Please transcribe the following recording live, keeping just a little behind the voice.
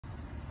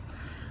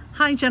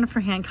Hi, Jennifer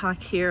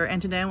Hancock here,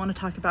 and today I want to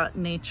talk about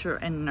nature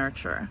and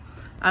nurture.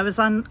 I was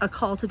on a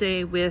call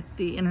today with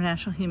the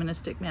International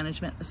Humanistic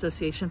Management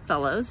Association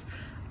Fellows,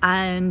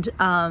 and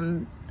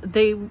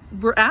they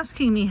were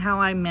asking me how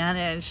I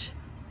manage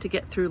to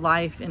get through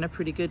life in a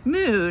pretty good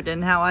mood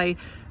and how I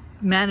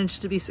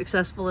manage to be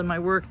successful in my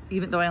work,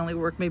 even though I only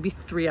work maybe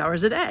 3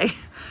 hours a day.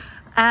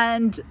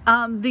 And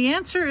the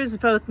answer is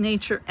both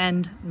nature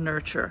and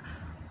nurture.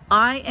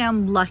 I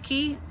am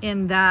lucky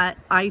in that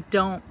I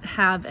don't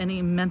have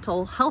any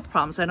mental health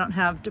problems. I don't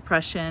have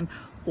depression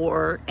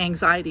or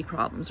anxiety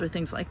problems or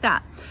things like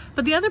that.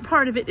 But the other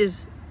part of it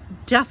is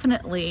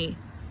definitely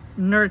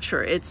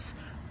nurture. It's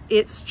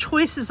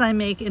choices I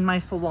make in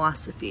my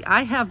philosophy.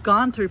 I have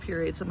gone through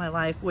periods of my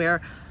life where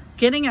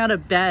getting out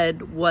of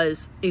bed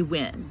was a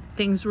win.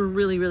 Things were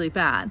really, really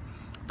bad.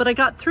 But I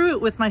got through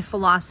it with my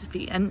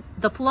philosophy. And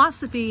the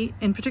philosophy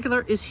in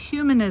particular is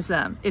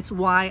humanism. It's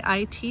why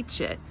I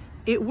teach it.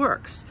 It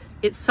works.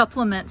 It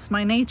supplements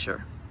my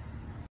nature.